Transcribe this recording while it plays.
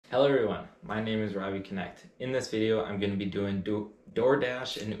Hello everyone, my name is Robbie Knecht. In this video, I'm going to be doing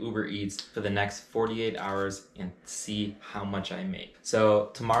DoorDash and Uber Eats for the next 48 hours and see how much I make. So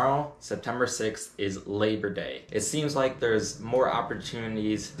tomorrow, September 6th, is Labor Day. It seems like there's more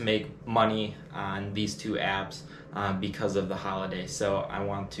opportunities to make money on these two apps because of the holiday. So I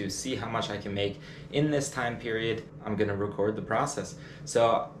want to see how much I can make in this time period. I'm going to record the process.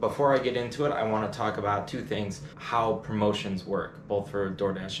 So before I get into it, I want to talk about two things: how promotions work, both for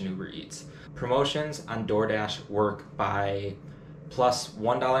DoorDash and Uber Eats. Promotions on DoorDash work by plus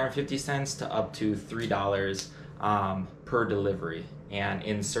 $1.50 to up to $3 per delivery, and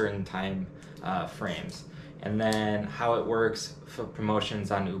in certain time frames. And then how it works for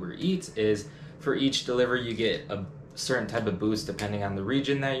promotions on Uber Eats is for each delivery you get a certain type of boost depending on the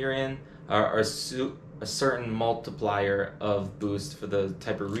region that you're in, or a certain multiplier of boost for the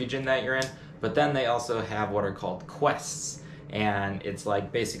type of region that you're in. But then they also have what are called quests, and it's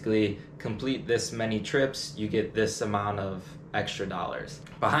like basically complete this many trips, you get this amount of extra dollars.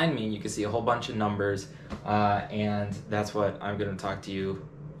 Behind me you can see a whole bunch of numbers, and that's what I'm going to talk to you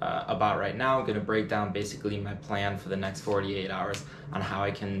about right now. I'm going to break down basically my plan for the next 48 hours on how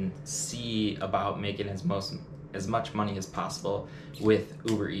I can see about making as much money as possible with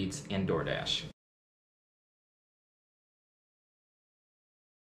Uber Eats and DoorDash.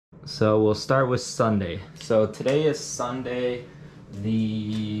 So we'll start with Sunday. So today is Sunday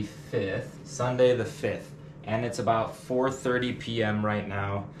the 5th, and it's about 4:30 p.m. right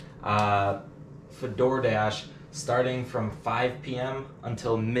now. For DoorDash, starting from 5 p.m.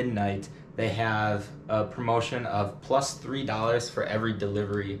 until midnight, they have a promotion of plus $3 for every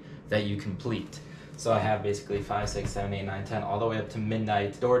delivery that you complete. So I have basically 5, 6, 7, 8, 9, 10, all the way up to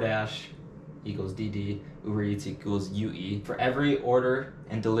midnight. DoorDash equals DD, Uber Eats equals UE. For every order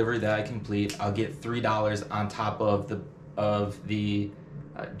and delivery that I complete, I'll get $3 on top of the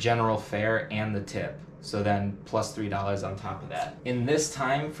general fare and the tip. So then plus $3 on top of that. In this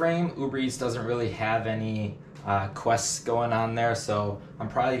time frame, Uber Eats doesn't really have any quests going on there, so I'm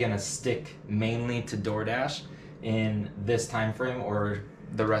probably gonna stick mainly to DoorDash in this time frame or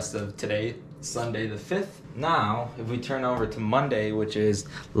the rest of today, Sunday the 5th. Now, if we turn over to Monday, which is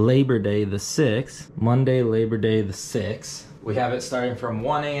Labor Day the 6th, Monday, Labor Day the 6th, we have it starting from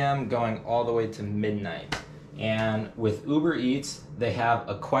 1 a.m. going all the way to midnight. And with Uber Eats, they have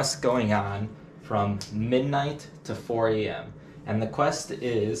a quest going on from midnight to 4 a.m. And the quest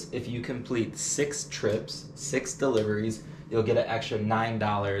is, if you complete 6 trips, 6 deliveries, you'll get an extra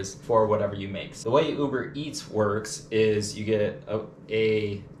 $9 for whatever you make. The way Uber Eats works is you get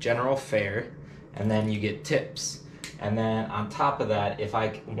a general fare, and then you get tips. And then on top of that,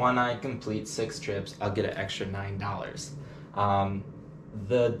 when I complete 6 trips, I'll get an extra $9.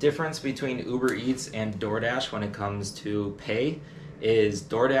 The difference between Uber Eats and DoorDash when it comes to pay is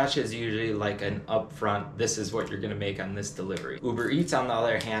DoorDash is usually like an upfront, this is what you're gonna make on this delivery. Uber Eats, on the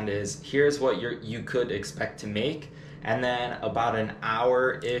other hand, is here's what you could expect to make, and then about an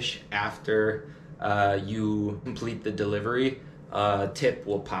hour-ish after you complete the delivery, tip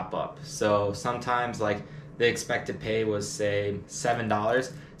will pop up. So sometimes, like, the expected pay was, say,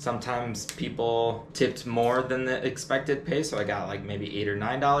 $7. Sometimes people tipped more than the expected pay, so I got like maybe $8 or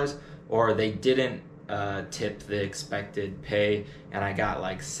 $9, or they didn't tip the expected pay, and I got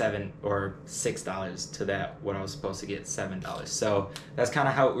like $7 or $6 to that, what I was supposed to get, $7. So that's kind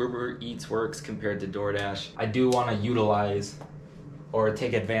of how Uber Eats works compared to DoorDash. I do want to utilize or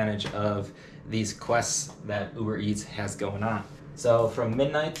take advantage of these quests that Uber Eats has going on. So from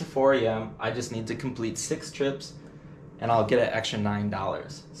midnight to 4 a.m., I just need to complete 6 trips, and I'll get an extra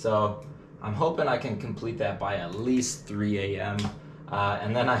 $9. So I'm hoping I can complete that by at least 3 a.m.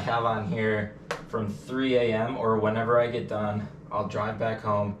 And then I have on here from 3 a.m. or whenever I get done, I'll drive back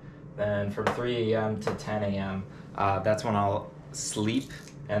home. Then from 3 a.m. to 10 a.m., that's when I'll sleep,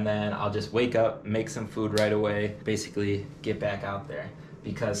 and then I'll just wake up, make some food right away, basically get back out there.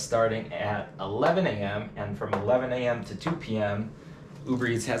 Because starting at 11 a.m. and from 11 a.m. to 2 p.m., Uber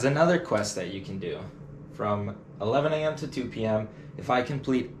Eats has another quest that you can do. From 11 a.m. to 2 p.m., if I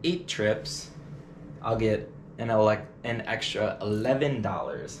complete 8 trips, I'll get an extra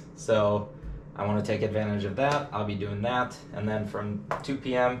 $11. So I want to take advantage of that. I'll be doing that. And then from 2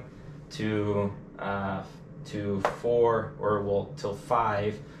 p.m. to 4, till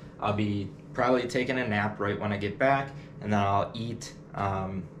 5, I'll be probably taking a nap right when I get back, and then I'll eat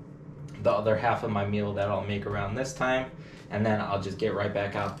the other half of my meal that I'll make around this time, and then I'll just get right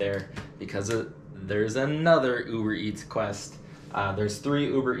back out there because there's another Uber Eats quest. There's 3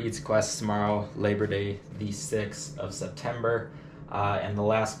 Uber Eats quests tomorrow, Labor Day the 6th of September, and the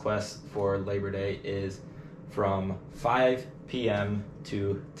last quest for Labor Day is from 5 p.m.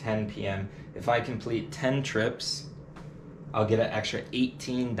 to 10 p.m. If I complete 10 trips, I'll get an extra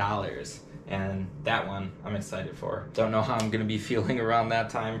 $18. And that one I'm excited for. Don't know how I'm gonna be feeling around that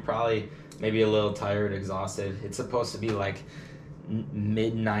time. Probably maybe a little tired, exhausted. It's supposed to be like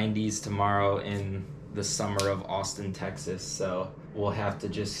mid 90s tomorrow in the summer of Austin, Texas. So we'll have to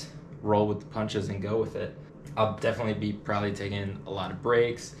just roll with the punches and go with it. I'll definitely be probably taking a lot of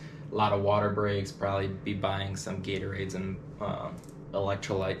breaks, a lot of water breaks, probably be buying some Gatorades and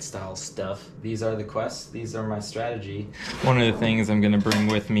electrolyte style stuff. These are the quests, these are my strategy. One of the things I'm gonna bring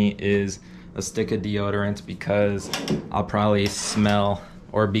with me is a stick of deodorant because I'll probably smell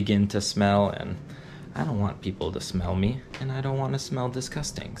or begin to smell, and I don't want people to smell me, and I don't want to smell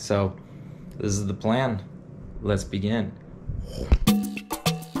disgusting. So this is the plan. Let's begin.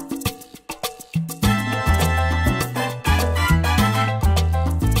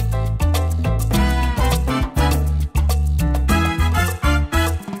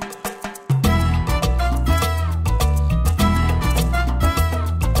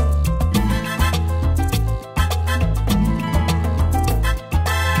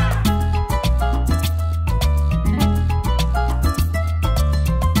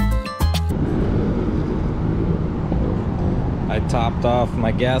 Topped off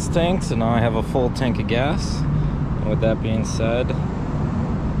my gas tank, so now I have a full tank of gas. And with that being said,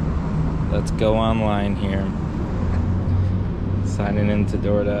 let's go online here. Signing into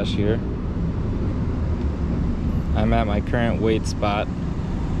DoorDash here. I'm at my current wait spot.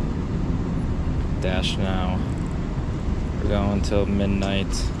 Dash now. We're going till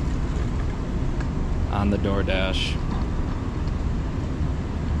midnight on the DoorDash.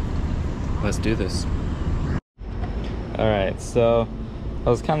 Let's do this. Alright, so I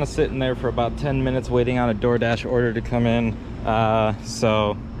was kind of sitting there for about 10 minutes waiting on a DoorDash order to come in,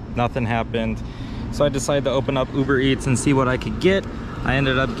 so nothing happened. So I decided to open up UberEats and see what I could get. I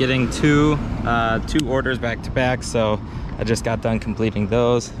ended up getting two orders back to back, so I just got done completing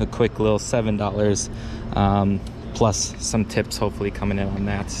those. A quick little $7, plus some tips hopefully coming in on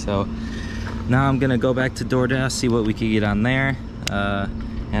that. So now I'm gonna go back to DoorDash, see what we could get on there,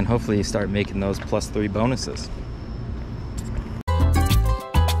 and hopefully start making those +3 bonuses.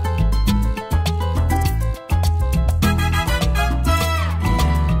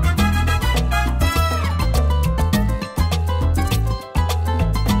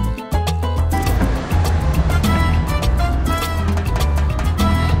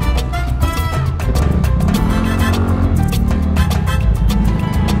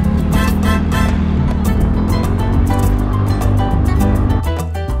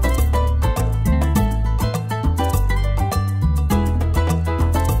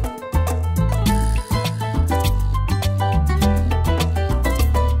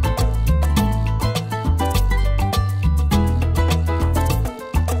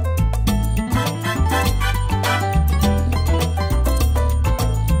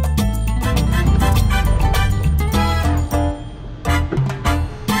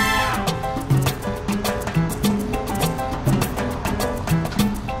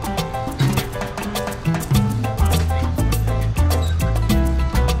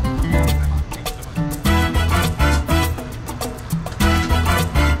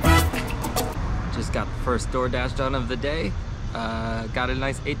 First DoorDash done of the day. Got a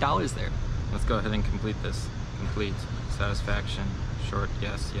nice $8 there. Let's go ahead and complete this. Complete. Satisfaction. Short.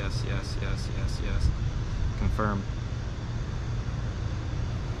 Yes, yes, yes, yes, yes, yes. Confirm.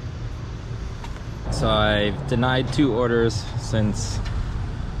 So I've denied 2 orders since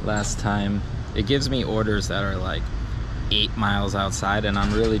last time. It gives me orders that are like 8 miles outside, and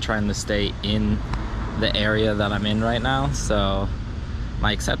I'm really trying to stay in the area that I'm in right now. So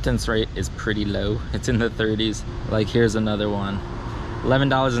my acceptance rate is pretty low. It's in the 30s. Like here's another one.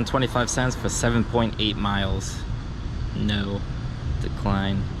 $11.25 for 7.8 miles. No.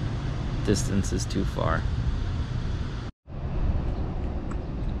 Decline. Distance is too far.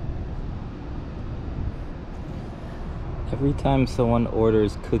 Every time someone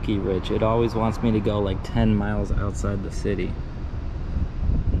orders Cookie Rich, it always wants me to go like 10 miles outside the city.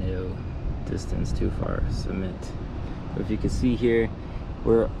 No. Distance too far. Submit. But if you can see here,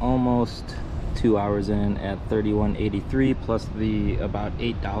 we're almost 2 hours in at $31.83 plus the about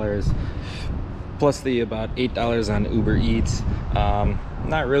 $8 on Uber Eats.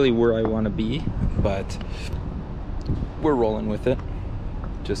 Not really where I want to be, but we're rolling with it.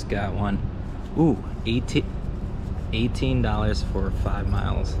 Just got one. Ooh, $18 for 5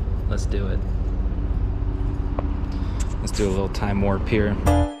 miles. Let's do it. Let's do a little time warp here.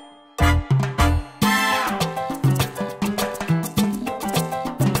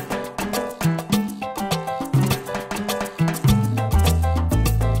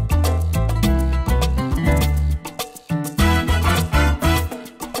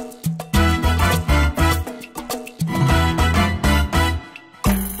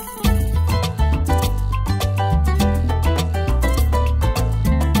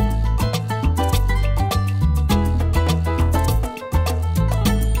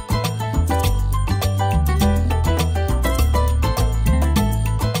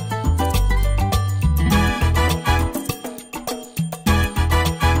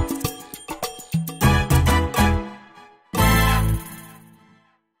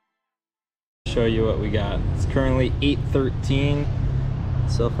 show you what we got. It's currently 8:13.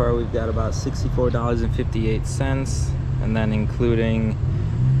 So far we've got about $64.58, and then including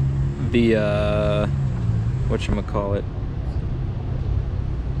the whatchamacallit,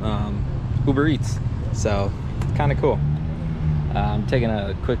 Uber Eats. So it's kind of cool. I'm taking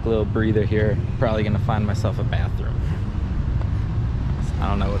a quick little breather here. Probably gonna find myself a bathroom. I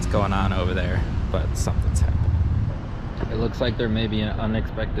don't know what's going on over there, but something's happening. It looks like there may be an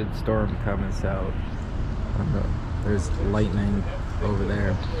unexpected storm coming, so there's lightning over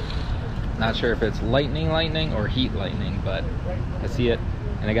there. Not sure if it's lightning or heat lightning, but I see it,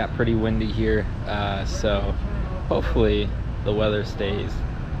 and it got pretty windy here, so hopefully the weather stays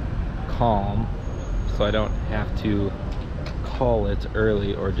calm so I don't have to call it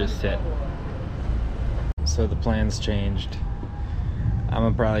early or just sit. So the plan's changed. I'm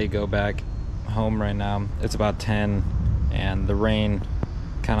gonna probably go back home right now. It's about 10 and the rain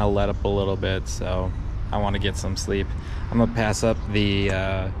kind of let up a little bit, so I want to get some sleep. I'm gonna pass up the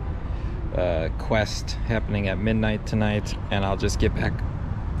quest happening at midnight tonight, and I'll just get back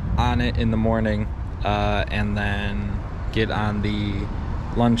on it in the morning, and then get on the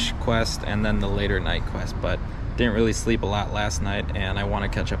lunch quest and then the later night quest. But didn't really sleep a lot last night, and I want to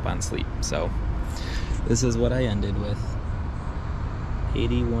catch up on sleep, so this is what I ended with.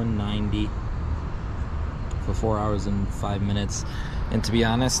 81.90 for 4 hours and 5 minutes. And to be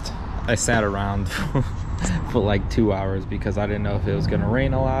honest, I sat around for like 2 hours because I didn't know if it was gonna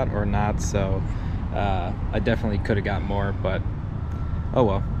rain a lot or not, so I definitely could have got more, but oh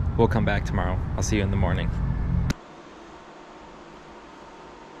well, we'll come back tomorrow. I'll see you in the morning.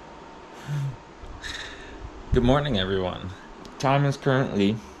 Good morning, everyone. Time is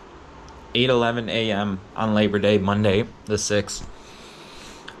currently 8:11 a.m. on Labor Day, Monday the 6th.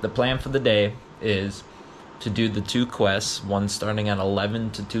 The plan for the day is to do the 2 quests, one starting at 11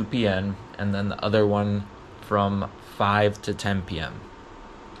 to 2 p.m. and then the other one from 5 to 10 p.m.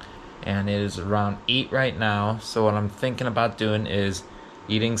 And it is around 8 right now, so what I'm thinking about doing is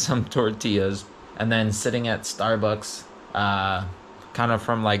eating some tortillas and then sitting at Starbucks kind of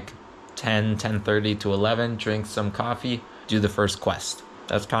from like 10:30 to 11, drink some coffee, do the first quest.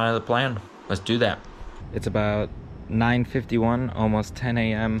 That's kind of the plan. Let's do that. It's about 9:51, almost 10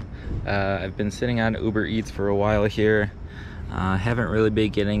 a.m. I've been sitting on Uber Eats for a while here. Haven't really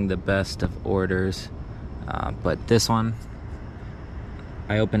been getting the best of orders, but this one,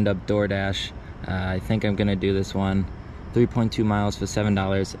 I opened up DoorDash. I think I'm gonna do this one. 3.2 miles for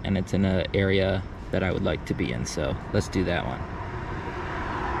 $7, and it's in an area that I would like to be in, so let's do that one.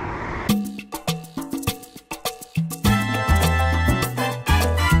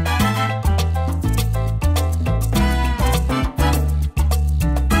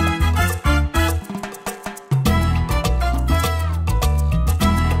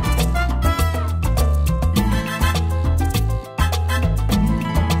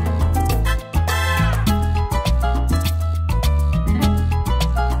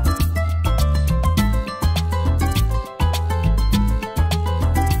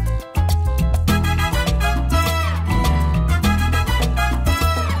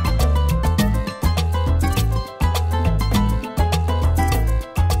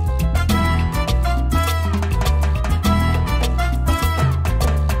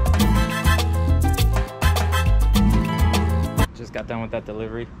 Got done with that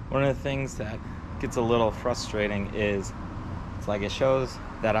delivery. One of the things that gets a little frustrating is it's like it shows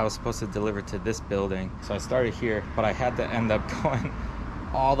that I was supposed to deliver to this building, so I started here, but I had to end up going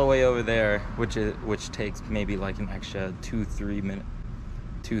all the way over there, which takes maybe like an extra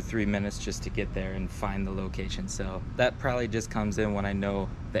 2-3 minutes just to get there and find the location. So that probably just comes in when I know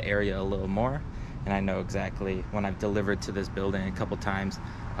the area a little more, and I know exactly when I've delivered to this building a couple times,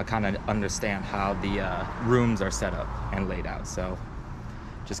 I kind of understand how the rooms are set up and laid out. So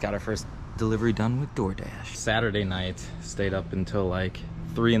just got our first delivery done with DoorDash. Saturday night, stayed up until like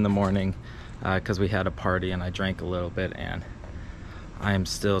 3 in the morning because we had a party and I drank a little bit, and I am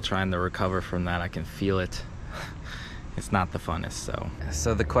still trying to recover from that. I can feel it. It's not the funnest.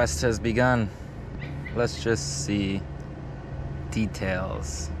 So the quest has begun. Let's just see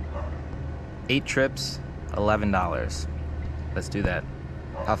details. 8 trips, $11. Let's do that.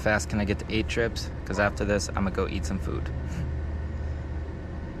 How fast can I get to 8 trips? Because after this, I'm gonna go eat some food.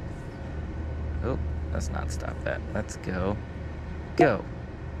 Oh, let's not stop that. Let's go. Go.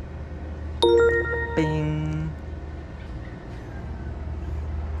 Bing.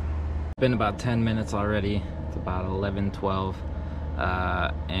 Been about 10 minutes already. It's about 11:12,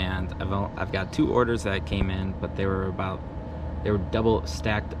 and I've got 2 orders that came in, but they were double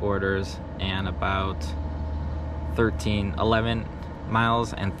stacked orders, and about 11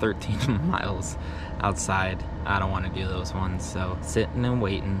 miles and 13 miles outside. I don't want to do those ones, so sitting and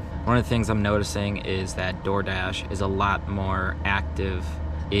waiting. One of the things I'm noticing is that DoorDash is a lot more active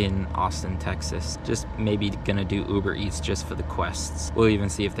in Austin, Texas. Just maybe gonna do Uber Eats just for the quests. We'll even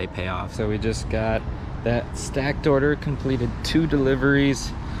see if they pay off. So we just got that stacked order, completed 2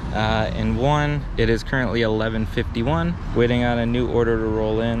 deliveries in one. It is currently 11:51, waiting on a new order to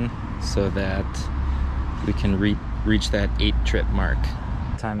roll in so that we can reach that 8 trip mark.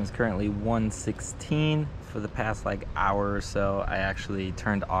 Time is currently 1:16. For the past like hour or so, I actually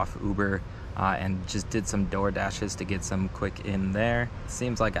turned off Uber and just did some DoorDashes to get some quick in there.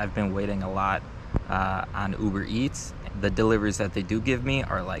 Seems like I've been waiting a lot on Uber Eats. The deliveries that they do give me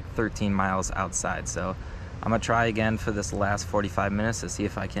are like 13 miles outside, so I'm gonna try again for this last 45 minutes to see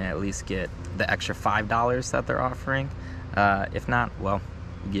if I can at least get the extra $5 that they're offering. If not, well,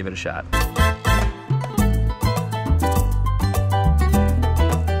 give it a shot.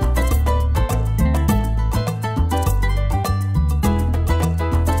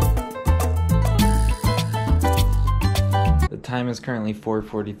 Time is currently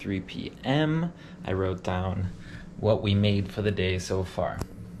 4:43 p.m. I wrote down what we made for the day so far.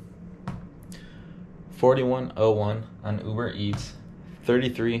 $41.01 on Uber Eats,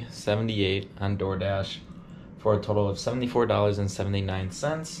 $33.78 on DoorDash, for a total of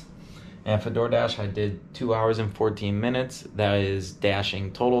 $74.79. And for DoorDash, I did 2 hours and 14 minutes. That is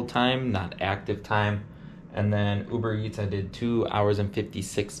dashing total time, not active time. And then Uber Eats, I did 2 hours and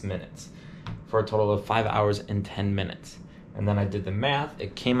 56 minutes, for a total of 5 hours and 10 minutes. And then I did the math.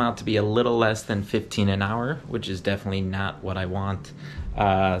 It came out to be a little less than 15 an hour, which is definitely not what I want.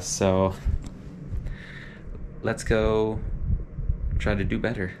 So let's go try to do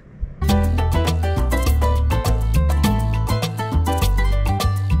better.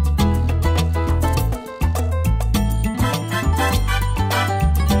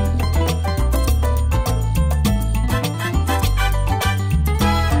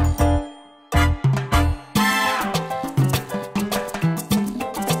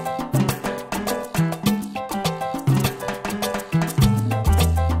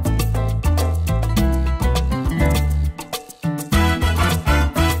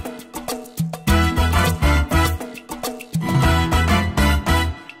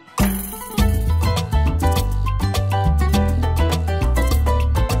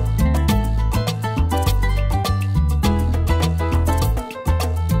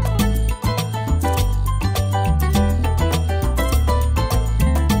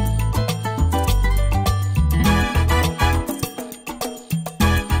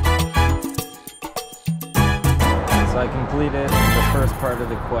 I completed the first part of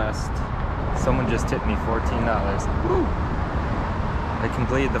the quest. Someone just tipped me $14. Woo! I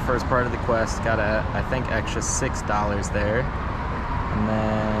completed the first part of the quest, got a, I think, extra $6 there. And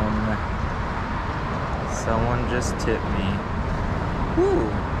then someone just tipped me. Woo!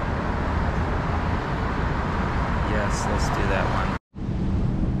 Yes, let's do that one.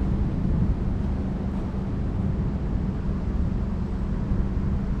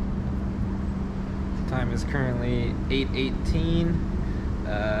 Time is currently 8:18.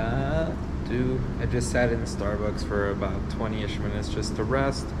 I just sat in Starbucks for about 20-ish minutes just to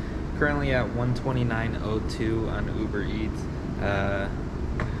rest. Currently at 129.02 on Uber Eats.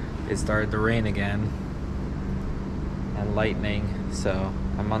 It started to rain again and lightning, so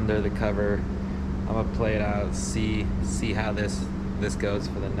I'm under the cover. I'm gonna play it out, see how this goes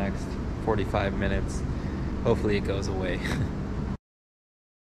for the next 45 minutes. Hopefully it goes away.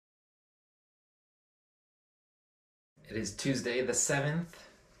 It is Tuesday the 7th.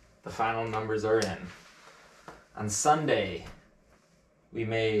 The final numbers are in. On Sunday, we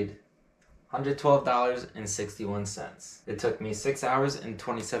made $112.61. It took me 6 hours and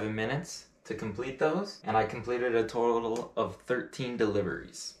 27 minutes to complete those, and I completed a total of 13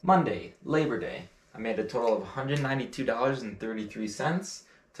 deliveries. Monday, Labor Day, I made a total of $192.33.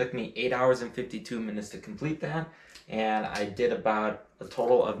 Took me 8 hours and 52 minutes to complete that, and I did about a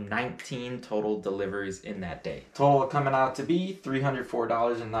total of 19 total deliveries in that day. Total coming out to be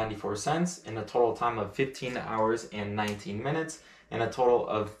 $304.94 in a total time of 15 hours and 19 minutes and a total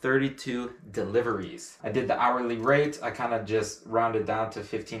of 32 deliveries. I did the hourly rate. I kind of just rounded down to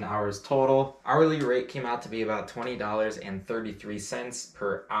 15 hours total. Hourly rate came out to be about $20.33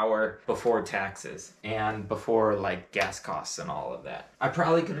 per hour before taxes and before like gas costs and all of that. I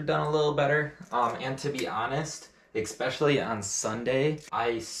probably could have done a little better, and to be honest, especially on Sunday,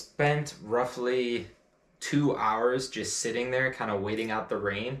 I spent roughly 2 hours just sitting there kind of waiting out the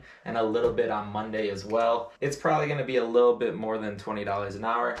rain, and a little bit on Monday as well. It's probably going to be a little bit more than $20 an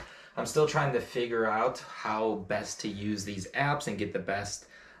hour. I'm still trying to figure out how best to use these apps and get the best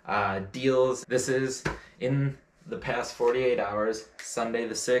deals. This is in the past 48 hours, Sunday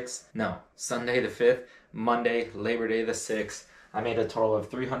the 5th, Monday, Labor Day the 6th. I made a total of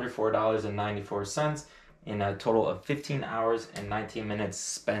 $304.94 in a total of 15 hours and 19 minutes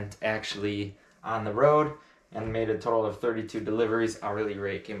spent actually on the road, and made a total of 32 deliveries. Hourly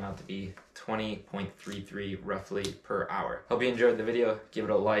rate came out to be 20.33 roughly per hour. Hope you enjoyed the video. Give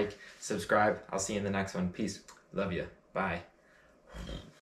it a like, subscribe. I'll see you in the next one. Peace. Love you. Bye.